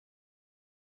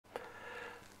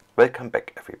Welcome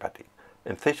back everybody.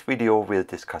 In this video we'll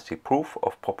discuss the proof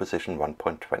of proposition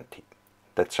 1.20.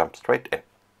 Let's jump straight in.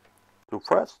 So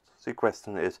first the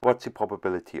question is, what's the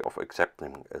probability of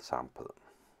accepting a sample?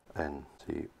 And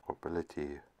the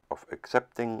probability of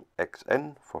accepting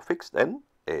xn for fixed n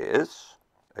is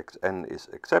xn is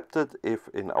accepted if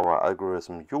in our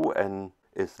algorithm un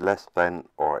is less than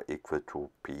or equal to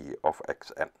p of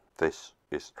xn. This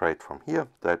is straight from here.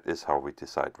 That is how we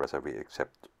decide whether we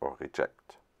accept or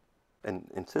reject.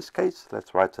 And in this case,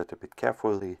 let's write that a bit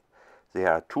carefully.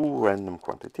 There are two random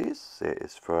quantities. There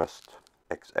is first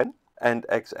xn, and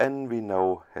xn we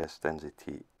know has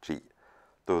density g.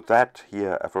 So that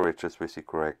here averages with the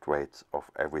correct weights of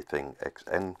everything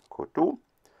xn could do.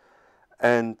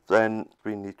 And then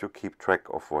we need to keep track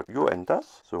of what un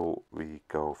does. So we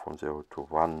go from 0 to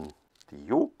 1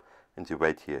 du, and the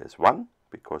weight here is 1,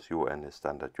 because un is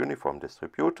standard uniform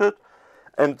distributed.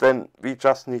 And then we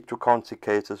just need to count the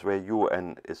cases where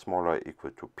un is smaller or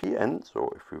equal to pn. So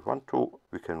if we want to,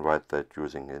 we can write that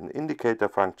using an indicator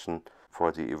function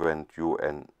for the event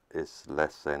un is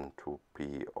less than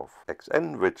 2p of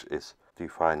xn, which is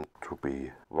defined to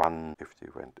be 1 if the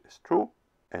event is true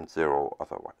and 0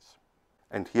 otherwise.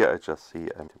 And here I just see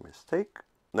a mistake.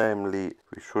 Namely,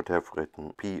 we should have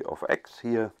written p of x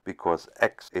here, because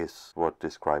x is what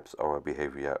describes our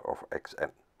behavior of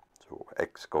xn. So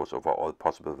x goes over all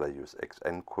possible values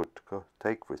xn could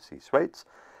take with these weights,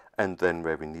 and then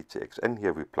where we need the xn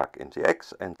here we plug in the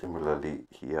x, and similarly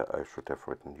here I should have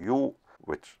written u,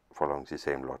 which following the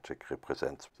same logic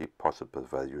represents the possible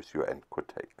values un could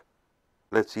take.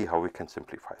 Let's see how we can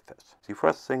simplify this. The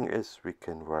first thing is we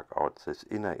can work out this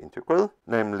inner integral,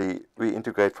 namely we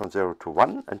integrate from 0 to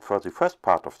 1, and for the first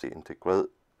part of the integral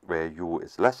where u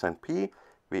is less than p,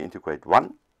 we integrate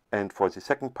 1, and for the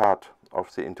second part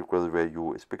of the integral where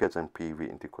u is bigger than p, we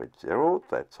integrate 0.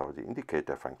 That's how the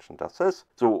indicator function does this.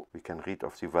 So we can read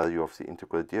off the value of the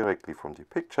integral directly from the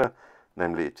picture,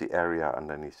 namely it's the area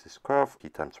underneath this curve, p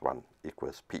times 1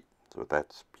 equals p. So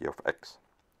that's p of x.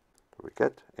 So we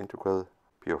get integral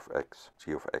p of x,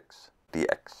 g of x,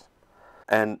 dx.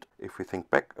 And if we think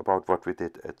back about what we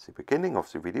did at the beginning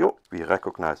of the video, we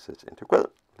recognize this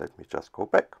integral. Let me just go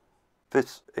back.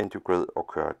 This integral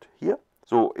occurred here.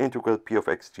 So integral p of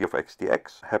x, g of x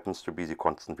dx happens to be the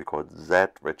constant we call z,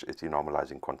 which is the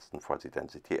normalizing constant for the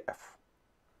density f.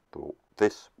 So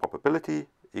this probability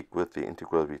equals the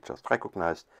integral we just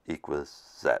recognized equals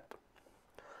z.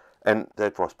 And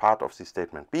that was part of the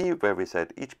statement B, where we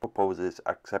said each proposal is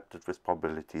accepted with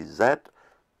probability z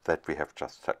that we have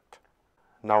just checked.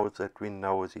 Now that we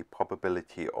know the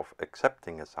probability of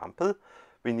accepting a sample,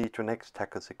 we need to next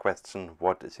tackle the question,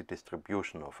 what is the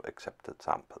distribution of accepted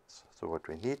samples? So what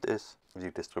we need is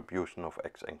the distribution of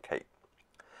x and k.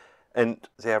 And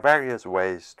there are various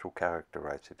ways to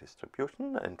characterize the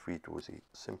distribution, and we do the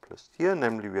simplest here,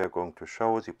 namely we are going to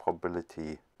show the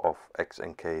probability of x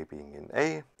and k being in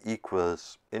A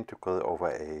equals integral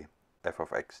over A f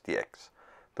of x dx.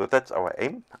 So that's our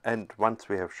aim, and once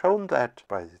we have shown that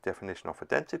by the definition of a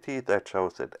density, that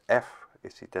shows that f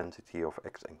is the density of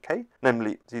x and k.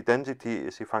 Namely, the density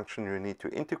is the function you need to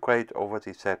integrate over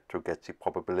the set to get the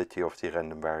probability of the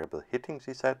random variable hitting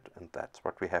the set, and that's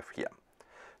what we have here.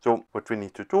 So what we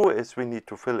need to do is we need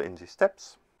to fill in the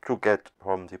steps to get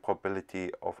from the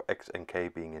probability of x and k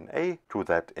being in A to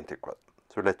that integral.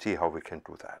 So let's see how we can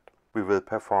do that. We will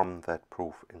perform that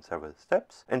proof in several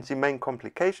steps, and the main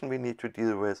complication we need to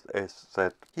deal with is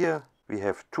that here we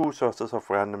have two sources of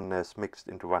randomness mixed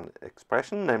into one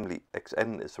expression, namely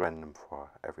xn is random for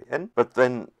every n, but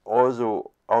then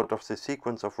also out of the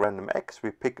sequence of random x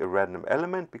we pick a random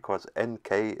element, because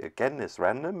nk again is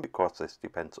random, because this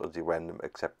depends on the random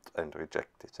accept and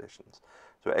reject decisions.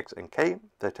 So x and k,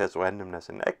 that has randomness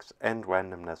in x and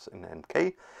randomness in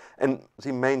nk, and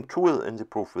the main tool in the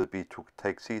proof will be to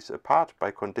take these apart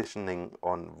by conditioning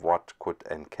on what could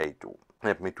nk do.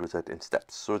 Let me do that in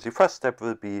steps. So the first step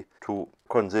will be to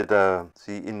consider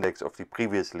the index of the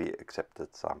previously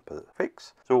accepted sample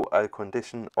fix. So I'll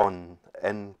condition on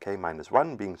nk minus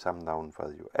 1 being some known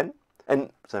value n, and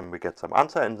then we get some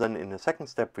answer, and then in the second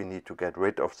step we need to get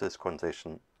rid of this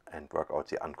condition and work out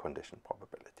the unconditioned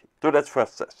probability. So that's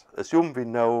first this. Assume we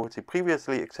know the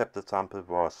previously accepted sample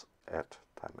was at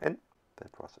time n,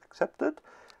 that was accepted,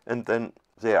 and then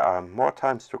there are more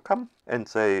times to come, and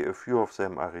say a few of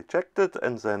them are rejected,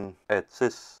 and then at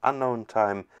this unknown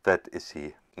time that is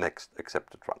the next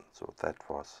accepted one. So that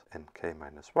was nk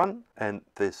minus 1, and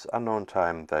this unknown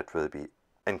time that will be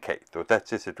nk. So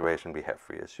that's the situation we have.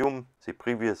 We assume the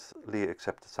previously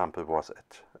accepted sample was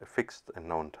at a fixed and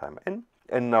known time n,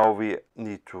 and now we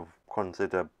need to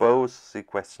consider both the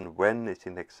question when is the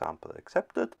next sample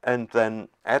accepted, and then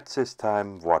at this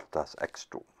time what does x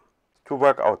do. To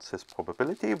work out this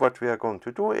probability, what we are going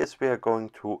to do is we are going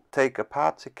to take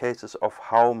apart the cases of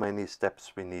how many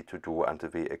steps we need to do until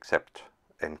we accept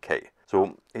nk.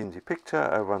 So in the picture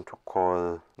I want to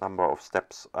call number of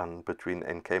steps between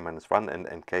nk minus 1 and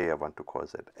nk, I want to call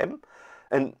that m.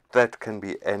 And that can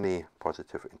be any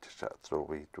positive integer. So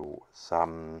we do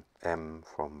sum m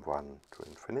from 1 to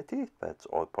infinity. That's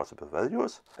all possible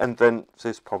values. And then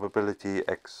this probability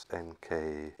x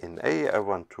nk in A, I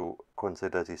want to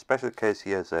consider the special case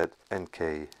here that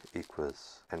nk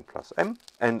equals n plus m.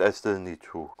 And I still need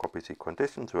to copy the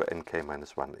condition, so nk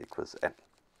minus 1 equals n.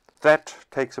 That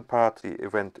takes apart the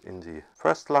event in the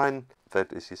first line.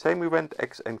 That is the same event,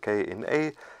 x nk in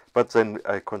A. But then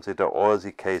I consider all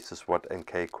the cases what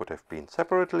nk could have been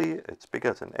separately. It's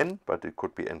bigger than n, but it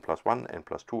could be n plus 1, n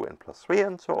plus 2, n plus 3,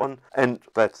 and so on. And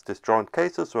that's disjoint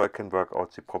cases, so I can work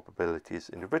out the probabilities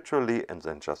individually and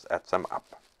then just add them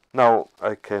up. Now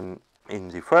I can, in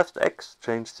the first x,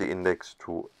 change the index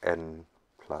to n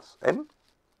plus m.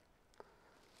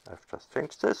 I've just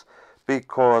changed this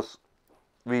because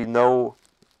we know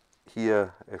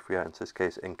here, if we are in this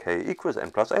case nk equals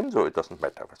n plus m, so it doesn't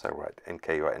matter whether I write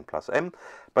nk or n plus m,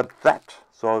 but that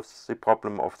solves the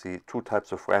problem of the two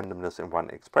types of randomness in one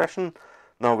expression.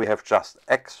 Now we have just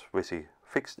x with the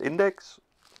fixed index,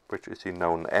 which is the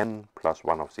known n plus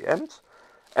one of the m's,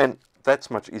 and that's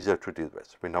much easier to deal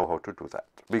with. We know how to do that,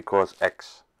 because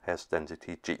x has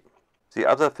density g. The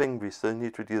other thing we still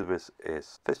need to deal with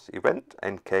is this event,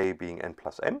 nk being n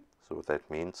plus m. So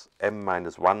that means m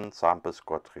minus 1 samples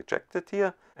got rejected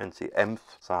here, and the mth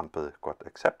sample got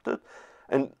accepted.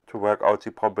 And to work out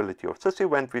the probability of this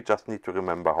event, we just need to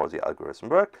remember how the algorithm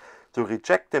worked. To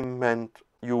reject them meant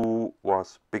u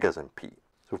was bigger than p.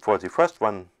 So for the first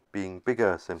one being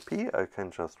bigger than p, I can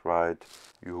just write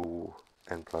u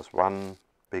n plus 1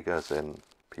 bigger than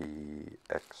p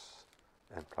x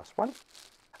n plus 1,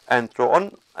 and so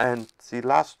on. And the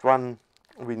last one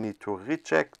we need to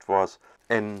reject was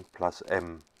n plus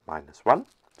m minus 1.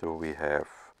 So we have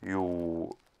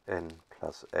u n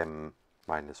plus m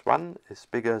minus 1 is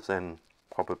bigger than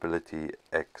probability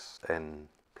x n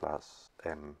plus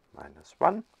m minus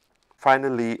 1.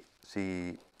 Finally,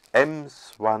 the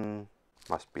m's one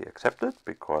must be accepted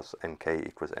because nk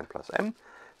equals n plus m.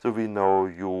 So we know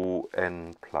u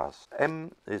n plus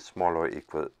m is smaller or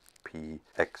equal p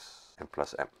x n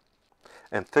plus m.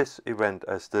 And this event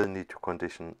I still need to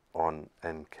condition on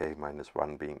nk minus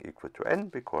 1 being equal to n,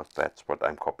 because that's what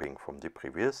I'm copying from the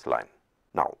previous line.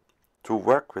 Now, to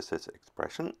work with this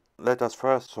expression, let us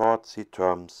first sort the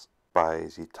terms by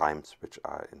the times which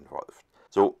are involved.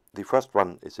 So the first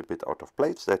one is a bit out of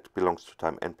place. That belongs to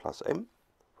time n plus m,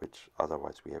 which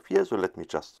otherwise we have here. So let me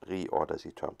just reorder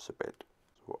the terms a bit.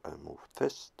 So I'll move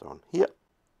this down here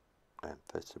and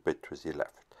this a bit to the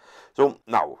left. So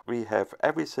now we have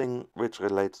everything which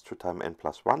relates to time n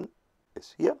plus 1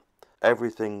 is here.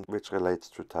 Everything which relates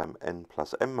to time n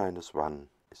plus m minus 1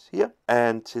 is here.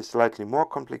 And the slightly more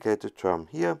complicated term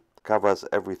here covers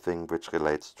everything which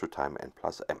relates to time n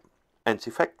plus m. And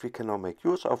the fact we can now make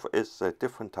use of is that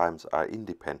different times are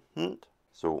independent.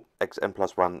 So xn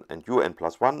plus 1 and un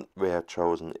plus 1 were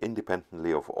chosen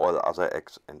independently of all other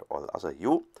x and all other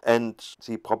u. And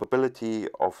the probability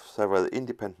of several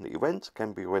independent events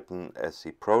can be written as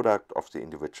the product of the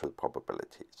individual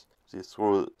probabilities. This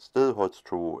rule still holds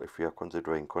true if we are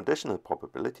considering conditional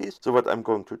probabilities. So what I'm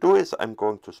going to do is I'm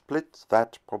going to split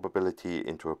that probability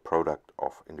into a product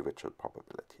of individual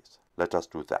probabilities. Let us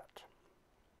do that.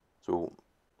 So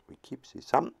we keep the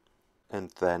sum. And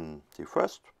then the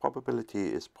first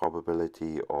probability is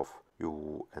probability of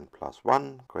un plus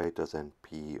 1 greater than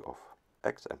p of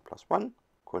xn plus 1,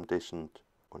 conditioned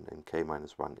on nk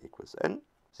minus 1 equals n.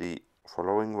 The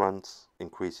following ones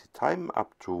increase the time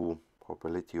up to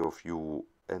probability of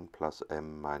un plus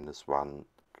m minus 1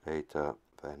 greater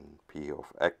than p of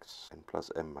xn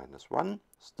plus m minus 1,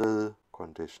 still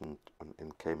conditioned on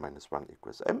nk minus 1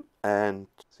 equals m. And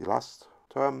the last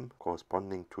term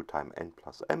corresponding to time n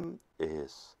plus m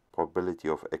is probability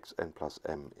of xn plus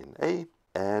m in A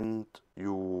and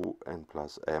un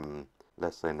plus m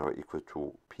less than or equal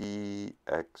to p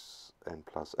xn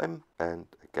plus m, and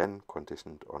again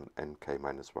conditioned on nk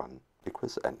minus 1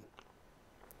 equals n.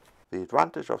 The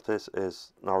advantage of this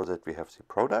is now that we have the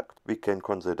product, we can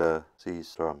consider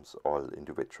these terms all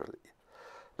individually.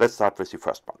 Let's start with the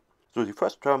first one. So the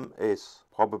first term is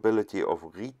probability of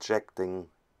rejecting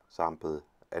sample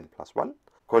n plus 1,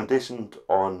 conditioned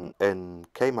on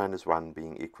nk minus 1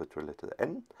 being equal to little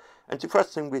n. And the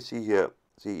first thing we see here,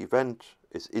 the event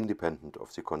is independent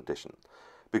of the condition,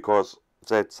 because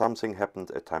that something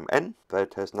happened at time n,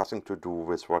 that has nothing to do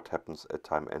with what happens at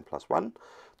time n plus 1,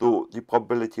 so the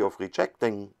probability of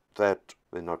rejecting that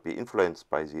will not be influenced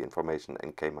by the information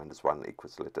nk minus 1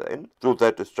 equals little n. So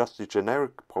that is just the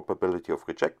generic probability of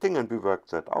rejecting, and we work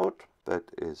that out. That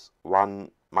is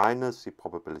 1 minus the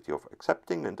probability of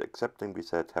accepting, and accepting we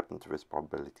said happens with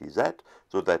probability z,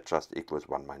 so that just equals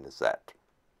 1 minus z.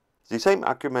 The same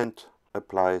argument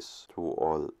applies to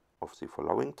all of the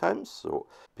following times, so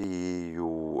p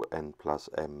u n plus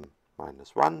m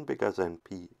minus 1 bigger than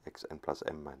p x n plus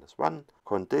m minus 1,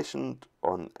 conditioned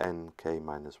on n k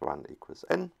minus 1 equals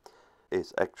n,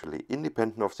 is actually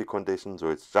independent of the condition, so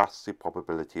it's just the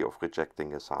probability of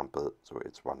rejecting a sample, so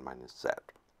it's 1 minus z.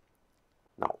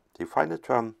 Now, the final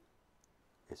term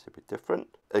is a bit different.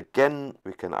 Again,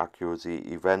 we can argue the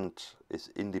event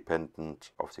is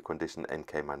independent of the condition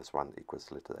nk minus 1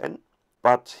 equals little n,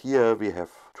 but here we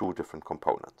have two different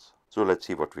components. So let's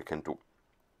see what we can do.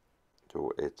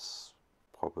 So it's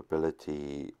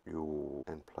probability u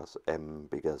n plus m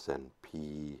bigger than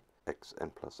p x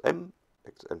n plus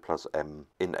m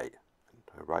in A. And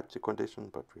I write the condition,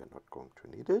 but we are not going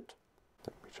to need it.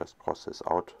 Let me just cross this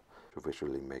out to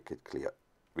visually make it clear.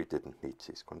 We didn't need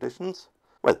these conditions.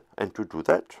 Well, and to do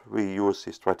that, we use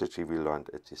the strategy we learned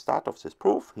at the start of this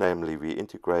proof, namely we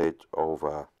integrate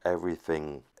over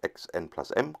everything xn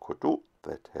plus m could do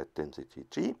that had density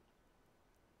g,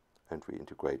 and we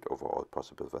integrate over all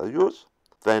possible values.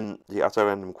 Then the other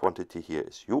random quantity here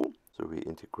is u, so we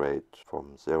integrate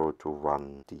from 0 to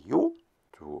 1 du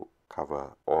to cover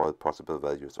all possible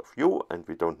values of u, and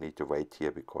we don't need to wait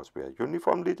here because we are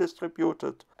uniformly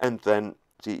distributed. And then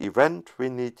the event we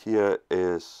need here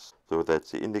is, so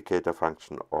that's the indicator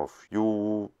function of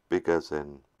u bigger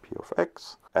than p of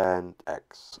x and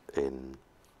x in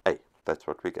A. That's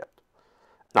what we get.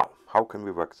 Now, how can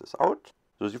we work this out?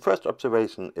 So the first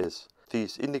observation is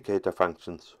these indicator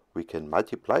functions we can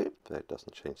multiply. That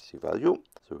doesn't change the value.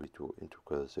 So we do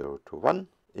integral 0 to 1,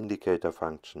 indicator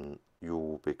function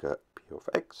u bigger p of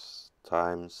x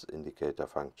times indicator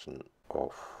function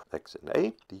of x in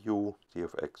A, du, d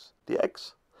of x,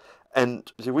 dx.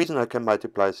 And the reason I can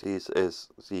multiply these is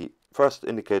the first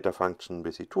indicator function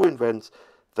with the two events,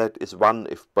 that is 1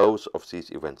 if both of these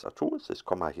events are true. This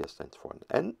comma here stands for an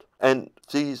AND. And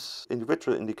these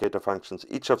individual indicator functions,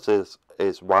 each of these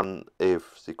is 1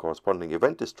 if the corresponding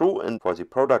event is true, and for the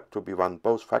product to be 1,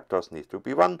 both factors need to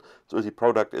be 1. So the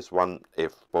product is 1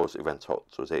 if both events hold.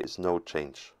 So there is no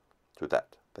change to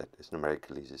that. That is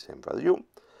numerically the same value.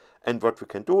 And what we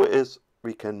can do is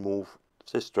we can move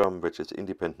this term, which is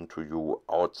independent to u,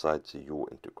 outside the u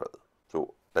integral.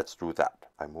 So let's do that.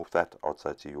 I move that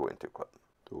outside the u integral.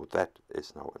 So that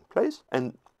is now in place.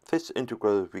 And this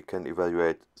integral we can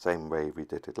evaluate the same way we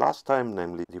did it last time,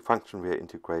 namely the function we are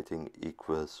integrating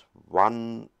equals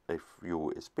 1 if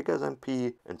u is bigger than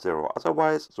p and 0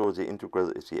 otherwise. So the integral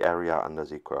is the area under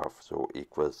the curve, so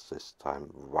equals this time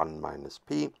 1 minus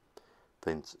p,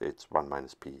 since it's 1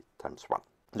 minus p times 1.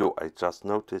 So I just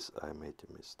noticed I made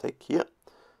a mistake here.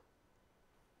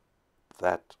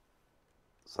 That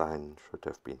sign should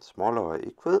have been smaller or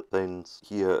equal, since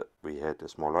here we had a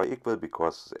smaller or equal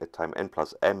because at time n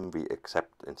plus m we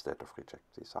accept instead of reject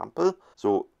the sample.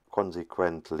 So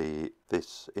consequently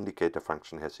this indicator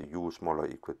function has a u smaller or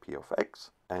equal p of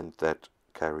x, and that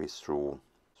carries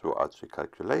throughout the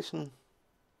calculation.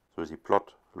 So the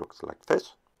plot looks like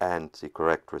this, and the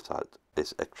correct result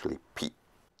is actually p.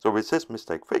 So with this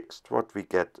mistake fixed, what we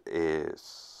get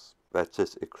is that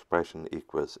this expression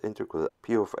equals integral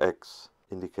p of x,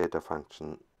 indicator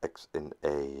function x in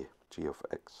A, g of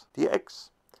x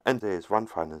dx. And there is one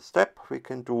final step we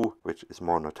can do, which is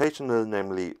more notational,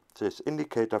 namely this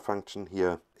indicator function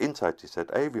here. Inside the set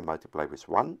A we multiply with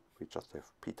 1, we just have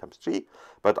p times g,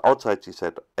 but outside the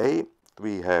set A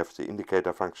we have the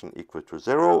indicator function equal to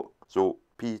 0, so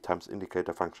p times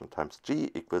indicator function times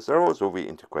g equals 0, so we're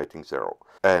integrating 0.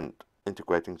 And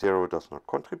integrating 0 does not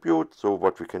contribute, so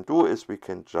what we can do is we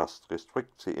can just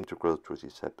restrict the integral to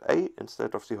the set A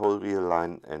instead of the whole real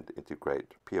line and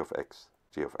integrate p of x,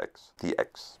 g of x,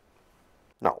 dx.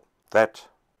 Now, that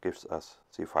gives us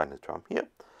the final term here.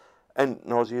 And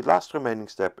now the last remaining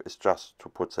step is just to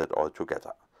put that all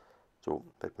together. So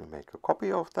let me make a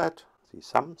copy of that. The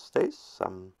sum stays,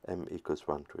 sum m equals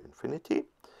 1 to infinity.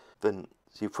 Then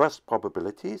the first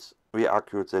probabilities, we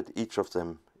argued that each of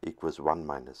them equals 1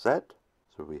 minus z.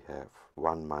 So we have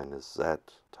 1 minus z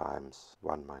times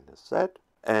 1 minus z.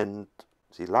 And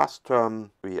the last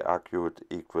term we argued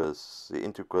equals the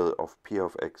integral of p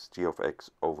of x, g of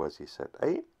x over the set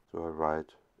A. So I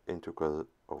write integral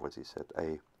over the set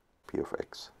A, p of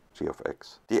x, g of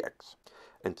x, dx.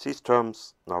 And these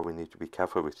terms, now we need to be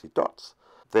careful with the dots.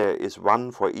 There is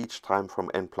 1 for each time from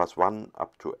n plus 1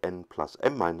 up to n plus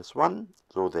m minus 1,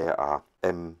 so there are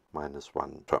m minus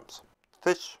 1 terms.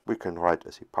 This we can write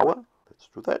as a power. Let's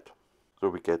do that. So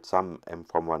we get sum m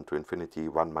from 1 to infinity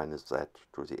 1 minus z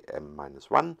to the m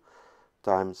minus 1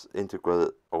 times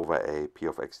integral over a p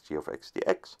of x, g of x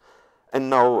dx. And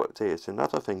now there is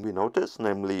another thing we notice,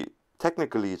 namely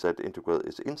technically that integral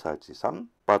is inside the sum,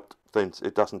 but since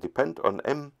it doesn't depend on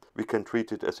m, we can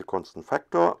treat it as a constant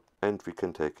factor and we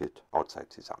can take it outside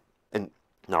the sum. And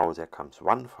now there comes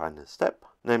one final step,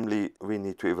 namely we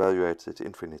need to evaluate this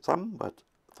infinite sum, but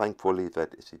thankfully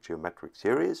that is a geometric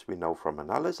series we know from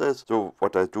analysis. So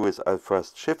what I do is I'll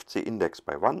first shift the index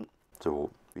by 1. So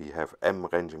we have m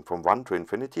ranging from 1 to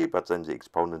infinity, but then the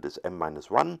exponent is m minus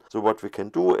 1. So what we can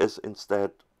do is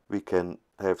instead we can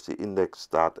have the index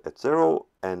start at 0,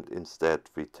 and instead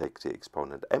we take the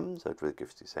exponent m. That will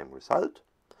give the same result.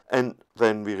 And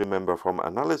then we remember from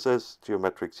analysis,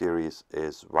 geometric series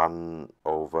is 1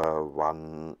 over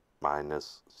 1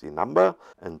 minus the number,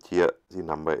 and here the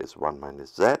number is 1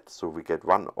 minus z, so we get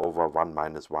 1 over 1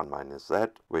 minus z,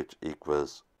 which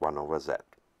equals 1 over z.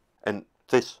 And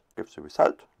this gives the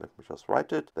result. Let me just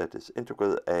write it. That is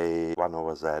integral a 1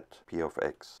 over z p of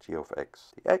x g of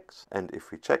x dx. And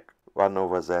if we check 1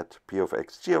 over z p of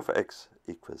x g of x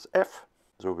equals f,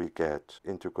 so we get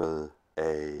integral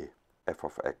a f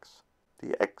of x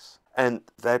dx. And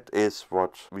that is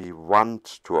what we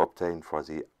want to obtain for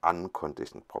the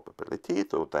unconditioned probability,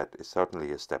 so that is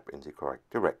certainly a step in the correct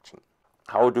direction.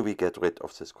 How do we get rid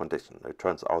of this condition? It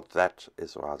turns out that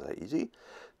is rather easy.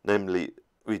 Namely,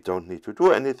 we don't need to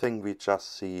do anything, we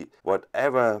just see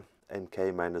whatever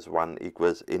nk minus 1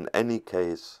 equals, in any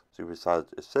case the result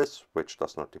is this, which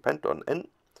does not depend on n.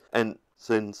 And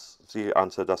since the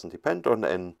answer doesn't depend on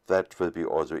n, that will be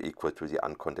also equal to the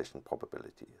unconditioned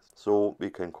probability. So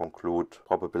we can conclude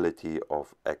probability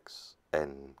of x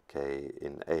n k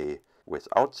in A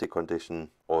without the condition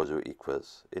also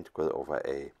equals integral over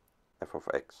A f of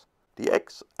x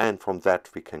dx, and from that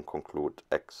we can conclude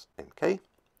x n k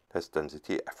has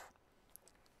density f.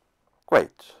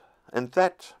 Great, and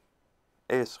that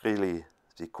is really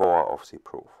the core of the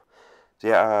proof.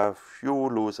 There are a few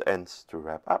loose ends to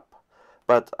wrap up,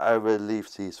 but I will leave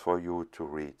these for you to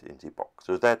read in the book.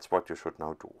 So that's what you should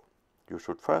now do. You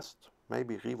should first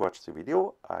maybe rewatch the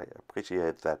video. I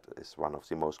appreciate that is one of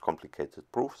the most complicated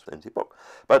proofs in the book.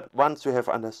 But once you have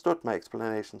understood my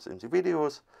explanations in the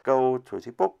videos, go to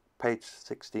the book, page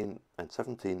 16 and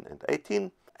 17 and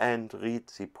 18, and read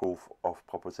the proof of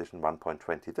proposition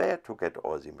 1.20 there to get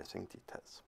all the missing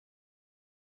details.